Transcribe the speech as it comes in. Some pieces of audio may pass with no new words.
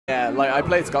Yeah, like I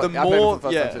played Skuxx. I played him for the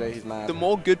first time today. He's mad. The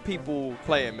more good people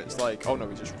play him, it's like, oh no,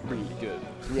 he's just really good.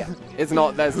 Yeah, it's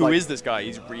not. There's Who is this guy?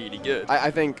 He's really good.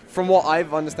 I think from what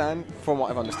I've understood,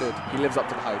 he lives up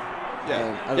to the hype.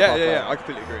 Yeah, yeah. I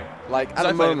completely agree. Like at the I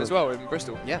played moment him as well in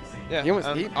Bristol. Yeah, yeah.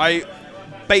 I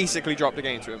basically dropped the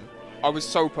game to him. I was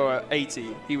Sopo at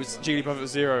 80. He was Jigglypuff at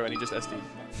 0, and he just SD'd.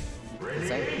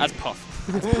 Insane. That's Puff.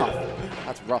 That's Puff.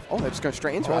 That's rough. Oh, they're just going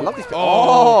straight into it. I love these people.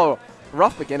 Oh,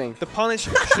 rough beginning. The punish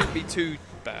shouldn't be too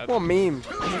bad. What a meme.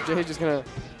 Jay's just gonna.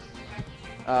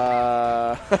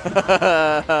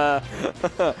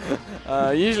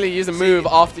 Usually use a move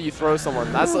after you throw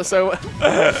someone. That's so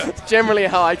generally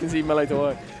how I can see melee to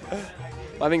work.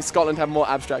 I think Scotland have more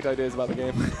abstract ideas about the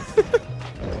game.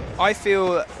 I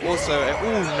feel also.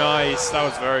 Oh, nice. That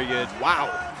was very good. Wow.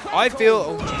 I feel.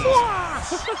 Oh,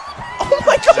 Jesus. Oh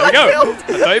my god! There we go.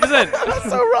 30%. That's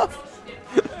so rough.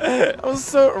 That was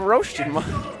so roasted, man.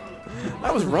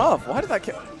 That was rough. Why did that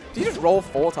kill? Did you just roll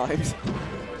 4 times?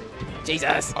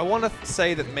 Jesus. I want to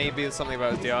say that maybe it's something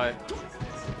about his DI.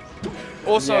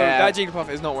 Also, yeah. that Jigglypuff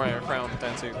is not wearing a crown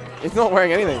down too. It's not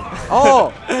wearing anything.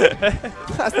 Oh!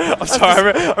 I'm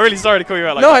sorry. I'm really sorry to call you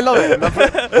out like that. No, I love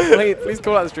it. Please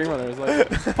call out the stream runner. It's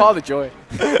like part of the joy.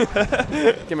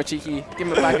 Give him a cheeky. Give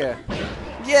him a back air.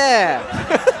 Yeah!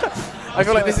 I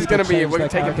feel like this is going to be where we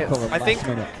take a hit. I think.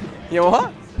 You know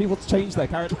what? People change their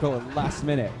character color last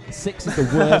minute. 6 is the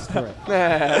worst for it.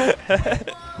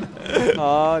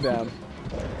 Oh, damn.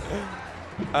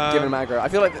 Give him aggro. I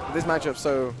feel like this matchup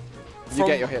so. You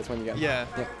get your hits when you get them. Yeah.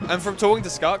 And from talking to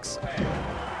Skuxx,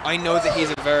 I know that he's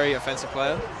a very offensive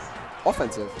player.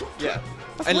 Offensive? Yeah.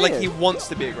 That's and weird. like he wants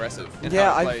to be aggressive in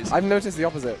how he plays. I've noticed the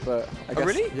opposite, but I guess. Oh,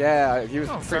 really? Yeah, he was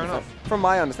fair enough. From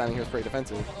my understanding, he was pretty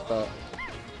defensive, but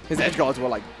his edge guards were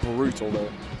like brutal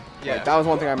though. Yeah. Like, that was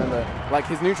one thing I remember. Like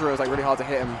his neutral was like really hard to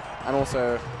hit him, and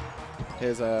also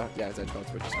his his edge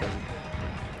guards were just crazy.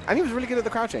 And he was really good at the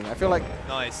crouching. I feel like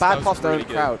bad Puffs don't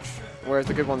crouch. Whereas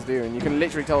the good ones do, and you can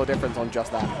literally tell the difference on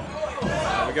just that.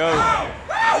 There we go.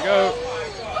 There we go.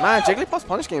 Man, Jigglypuff's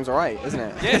punish game's alright, isn't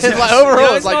it? Yeah, it's like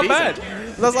overall, it's like not decent.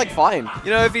 bad. That's like fine.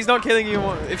 You know, if he's not killing you,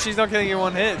 if she's not killing you in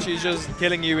 1 hit, she's just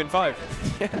killing you in 5.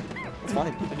 Yeah, it's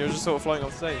fine. And you're just sort of floating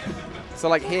off the stage. So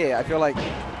like here, I feel like.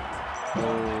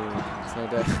 Oh, it's no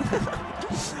dead.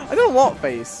 I don't know what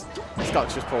face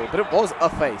Skuxx just pulled, but it was a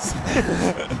face.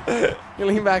 He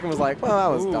leaned back and was like,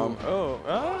 well, that was dumb.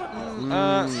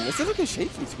 This is looking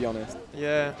shaky, to be honest.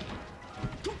 Yeah.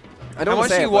 I don't How much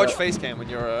say do you it, watch face cam when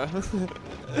you're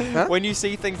huh? when you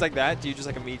see things like that, do you just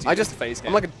like immediately face cam?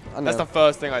 I'm like a, That's the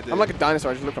first thing I do. I'm like a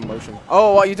dinosaur, I just look for motion.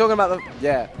 Oh, what, are you talking about the...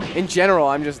 Yeah. In general,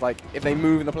 I'm just like, if they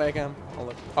move in the player cam, I'll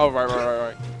look. Oh,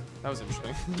 right. That was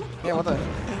interesting. Yeah, what the...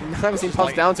 I haven't seen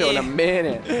Puffs down to it in a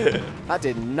minute. That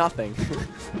did nothing.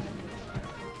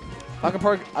 Falcon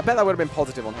Pro, I bet that would have been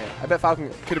positive on hit. I bet Falcon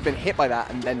could have been hit by that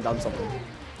and then done something.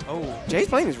 Oh. Jay's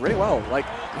playing this really well. Like,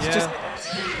 it's just...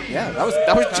 Yeah, that was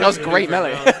just great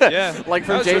melee. Yeah. Like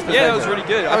from Jay's perspective. Yeah, that was really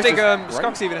good. I think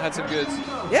Skuxx even had some goods.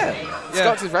 Yeah.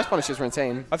 Skuxx's rest punishes were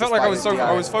insane. I felt like I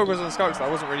was focused on Skuxx. I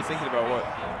wasn't really thinking about what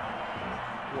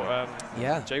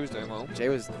Jayy was doing well. He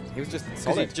was just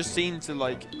solid. He just seemed to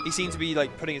to be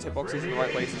like putting his hitboxes in the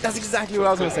right places. That's exactly what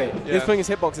I was gonna say. He was putting his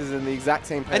hitboxes in the exact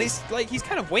same place. And it's like he's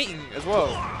kind of waiting as well.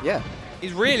 Yeah.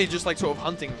 He's really just like sort of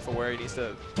hunting for where he needs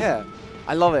to. Yeah.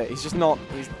 I love it. He's just not.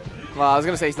 Well, I was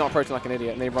gonna say he's not approaching like an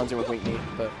idiot, and then he runs in with weak knee.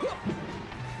 But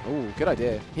ooh, good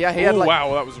idea. Yeah, he had like.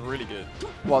 Wow, that was really good.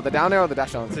 What, the down air or the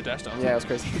dash dance? The dash dance. Yeah, it was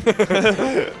crazy.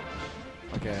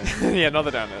 Okay. Yeah, another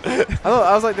down air.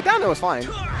 I was like, the down air was fine.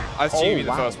 I assume you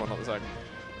the first one, not the second.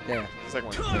 Yeah. The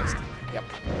second one you missed. Yep.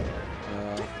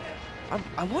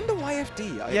 I wonder why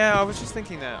FD. Yeah, I was just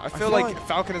thinking that. I feel like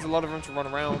Falcon has a lot of room to run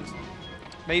around.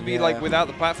 Maybe like without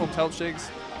the platform tilt jigs.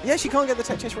 Yeah, she can't get the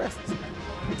tech chase rests.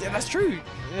 Yeah, that's true.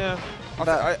 Yeah.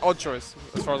 Odd choice,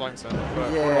 as far as I'm concerned.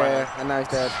 But yeah, and now he's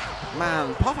dead.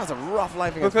 Man, Puff has a rough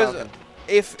life against Falcon.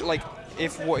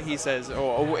 If what he says,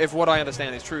 or if what I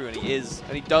understand is true, and he is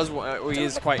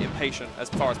quite impatient as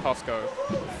far as Puffs go,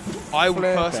 I would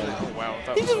personally. Oh wow!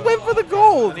 He just went for the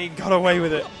gold. And he got away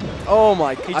with it. Oh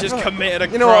my! He just committed a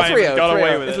crime what, and got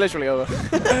away with it. It's literally over.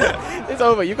 It's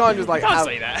over. You can't just like. Can't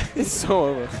say that. It's so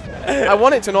over. I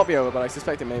want it to not be over, but I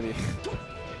suspect it may be.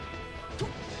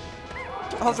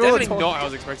 That's definitely not how I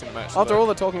was expecting the match. After all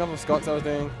the talking up of Skuxx I was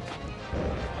doing.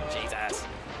 Jesus.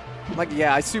 Like,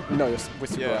 yeah, we're super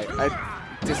right. I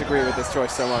disagree with this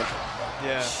choice so much.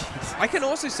 Yeah. I can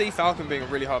also see Falcon being a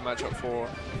really hard matchup for,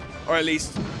 or at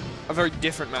least a very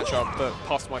different matchup that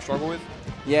Puffs might struggle with.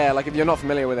 Yeah, like if you're not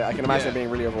familiar with it, I can imagine it being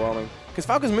really overwhelming. Because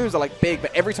Falcon's moves are like big,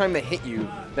 but every time they hit you,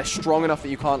 they're strong enough that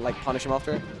you can't like punish him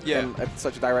after it in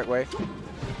such a direct way.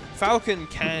 Falcon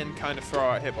can kind of throw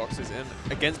out hitboxes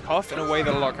against Puff in a way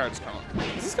that a lot of characters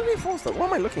can't. Is this going to be enforced though? What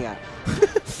am I looking at?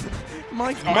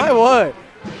 my word.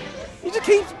 You just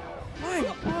keep... My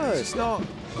word. It's not...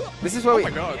 This is where we... Oh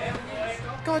my god.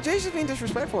 God, Jay's just being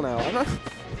disrespectful now. I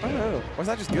don't know. Was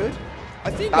that just good?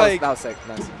 I think that was sick.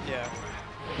 Nice. Yeah.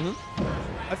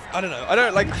 I don't know. I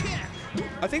don't like...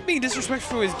 I think being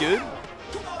disrespectful is good.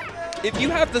 If you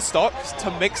have the stocks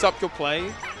to mix up your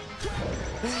play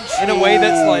in a way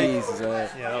that's like...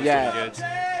 Yeah, really good.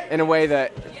 In a way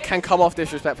that can come off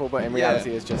disrespectful, but in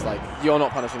reality is just like, you're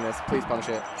not punishing this, please punish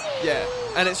it. Yeah,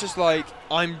 and it's just like,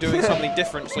 I'm doing something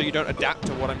different so you don't adapt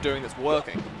to what I'm doing that's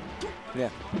working. Yeah.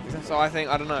 Exactly. So I think,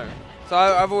 I don't know. So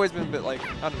I've always been a bit like,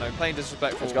 I don't know, playing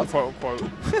disrespectful, quote unquote,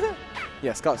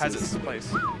 yeah, Skuxx has its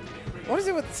place. What is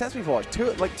it with sets we've watched?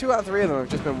 Two out of three of them have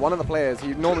just been one of the players who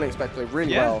you normally expect to play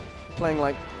really well, playing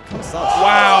like, kind of sucks.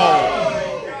 Wow!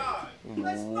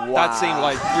 That seemed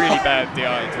like really bad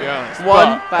DI, to be honest.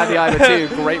 One, bad DI, but two,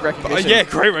 great recognition. Yeah,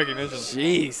 great recognition.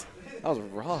 Jeez. That was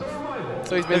rough.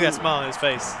 So he's been... Look at that smile on his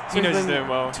face. He knows he's doing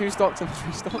well. 2 stocked and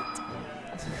 3 stocked.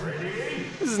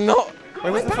 This is not...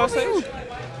 Wait, where's the first stage?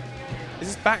 Is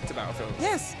this back to Battlefield?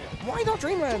 Yes. Why not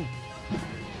Dreamland?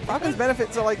 Falcon's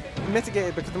benefits are like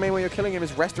mitigated because the main way you're killing him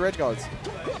is rest or edge guards.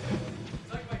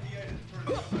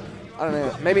 I don't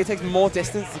know. Maybe it takes more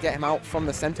distance to get him out from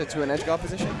the center to an edge guard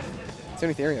position. It's the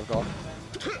only theory I've got.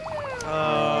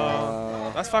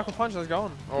 That's Falcon Punch that's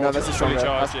gone. Or no, that's a stronger.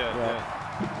 charge.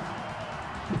 Yeah,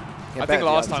 I think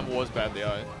last time was bad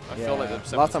DI. I feel like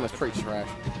the last time was pretty trash.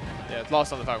 Yeah, last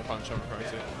time the Falcon Punch I'm referring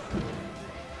to.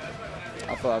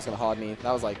 I thought I was going to hard knee.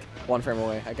 That was like 1 frame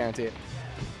away. I guarantee it.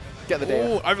 Get the data.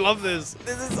 Oh, I love this.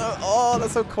 This is so... Oh,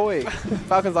 that's so coy.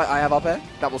 Falcon's like, I have up air.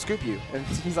 That will scoop you. And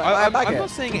he's like, I have back air. I'm not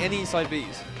seeing any side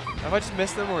Bs. Have I just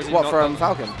missed them, or is he what, not from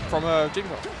Falcon? From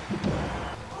Jigglypuff.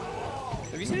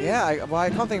 Have you seen it? Yeah, I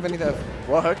can't think of any that have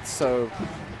worked, so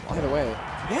either way.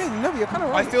 Yeah, no, you're kind of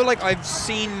right. I feel like I've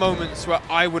seen moments where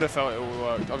I would have felt it would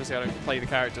work. Obviously, I don't play the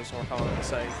character, so I can't really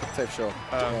say. So sure.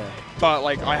 But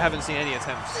like, I haven't seen any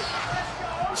attempts.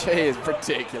 Jayy is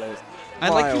ridiculous.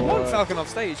 And like, he won Falcon off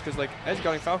stage because like, edge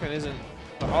guarding Falcon isn't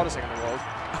the hardest thing in the world.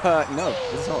 No,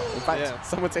 it's not. In fact,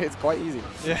 some would say it's quite easy.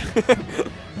 Yeah.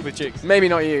 With jigs. Maybe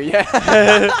not you. Yeah.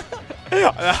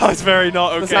 That was very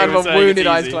not okay. The sound of a wounded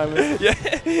ice climber.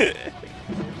 Yeah.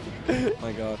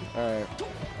 My God. All right.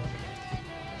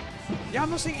 Yeah, I'm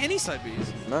not seeing any side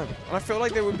Bs. No. And I feel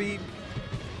like there would be...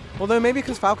 Although maybe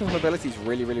because Falcon's mobility is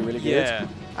really, really, really good. Yeah.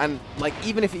 And like,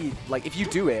 even if he, like, if you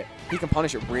do it, he can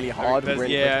punish it really hard. Really quick.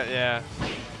 Yeah.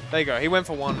 There you go. He went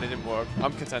for 1 and it didn't work.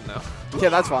 I'm content now. Yeah,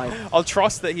 that's fine. I'll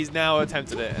trust that he's now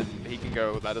attempted it and he can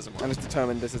go, that doesn't work. And it's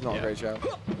determined this is not a great show.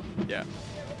 Yeah.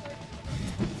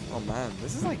 Oh man,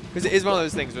 this is like... Because it is one of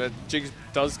those things where Jigs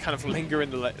does kind of linger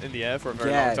in the air for a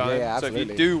very long time. Yeah, so if you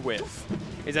do whiff,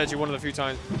 it's actually one of the few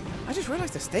times... I just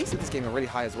realized the stakes of this game are really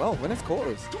high as well. Winner's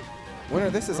quarters. Winner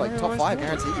of this is like top 5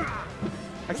 guaranteed.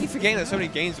 I keep forgetting that so many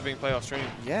games are being played off stream.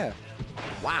 Yeah.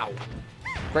 Wow.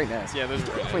 Great nairs. Yeah, those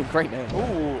are great. Great nair.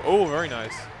 Oh, very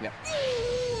nice. Yeah.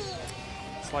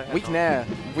 Slight weak nair.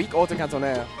 Weak auto cancel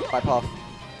nair by Puff.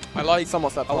 I like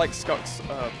Skuxx's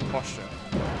posture.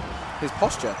 His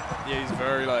posture? Yeah, he's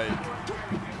very like...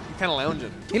 He's kind of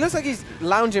lounging. He looks like he's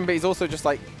lounging, but he's also just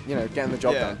like, you know, getting the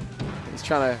job done. He's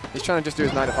trying to just do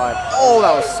his 9 to 5. Oh,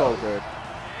 that was so good.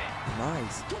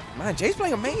 Nice. Man, Jay's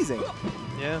playing amazing.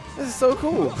 Yeah. This is so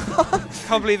cool.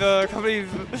 can't believe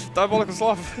Diabolical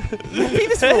Sloth.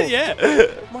 Yeah.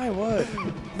 My word.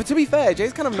 But to be fair,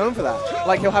 Jay's kind of known for that.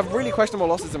 Like, he'll have really questionable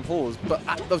losses and pulls, but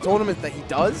at the tournaments that he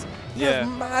does, he has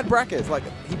mad brackets. Like,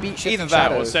 he beat Shifting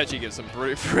Shadows. Either that or Sechi gets some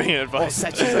brilliant advice. Or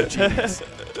Sechi's a genius.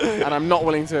 And I'm not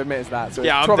willing to admit that. So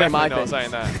yeah, it's I'm probably definitely my not thing.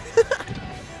 saying that.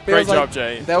 Great job,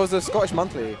 Jayy. There was a Scottish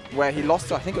Monthly where he lost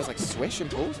to, I think it was like Swish in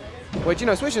pools. Which, you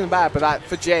know, Swish isn't bad, but that,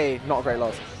 for Jayy, not a great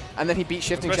loss. And then he beat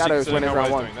Shifting Shadows winning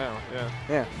round 1.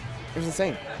 Yeah. It was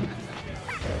insane.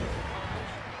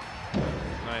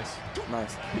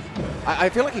 Nice. I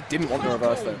feel like he didn't want the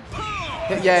reverse, though.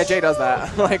 Yeah, Jayy does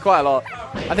that. Like, quite a lot.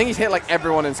 I think he's hit, like,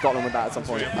 everyone in Scotland with that at some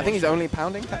point. I think he's only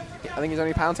pounding. I think he's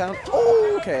only Pound Town.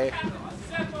 Oh, okay.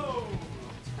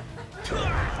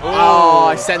 Oh,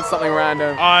 I sensed something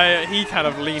random. He kind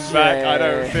of leaned back. I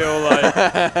don't feel like...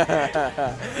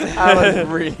 That was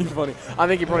really funny. I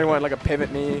think he probably wanted like a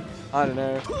pivot knee. I don't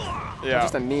know. Yeah. Or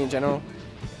just a knee in general.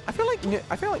 I feel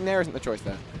like Nair isn't the choice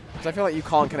there. Because I feel like you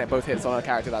can't connect both hits on a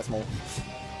character that small.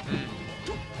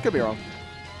 Could be wrong.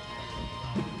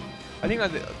 I think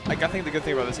the good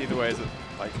thing about this either way is that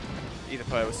like either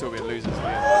player will still be a loser at the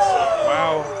end of this.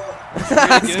 Wow.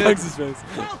 That's really good. Skuxx's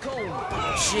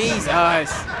face.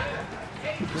 Jesus.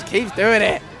 Just keeps doing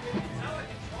it.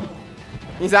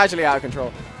 He's actually out of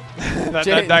control. that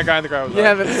guy in the crowd was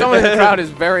yeah, like. but someone in the crowd is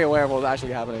very aware of what's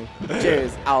actually happening. Jayy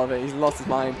is out of it. He's lost his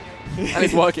mind. And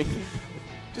it's working.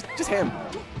 Just him.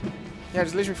 Yeah,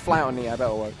 just literally flat on knee. I bet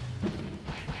it'll work.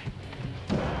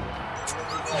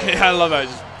 Yeah, I love that.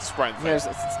 Just sprint. Yeah,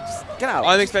 just get out.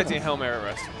 I'm expecting a Hail Mary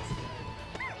arrest.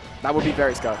 That would be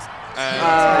very Skuxx. And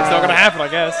it's not going to happen, I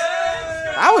guess.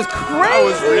 That was crazy. That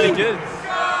was really good.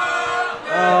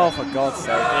 Oh, for God's sake.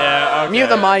 Yeah, okay. Mute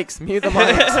the mics. Mute the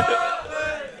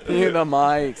mics. Mute the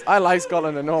mics. I like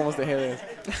Scotland enormous to hear this.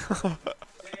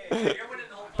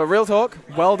 But real talk,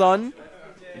 well done.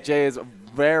 Jayy is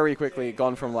very quickly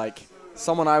gone from like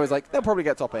someone I was like, they'll probably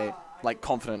get top 8, like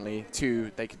confidently,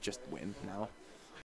 to they could just win now.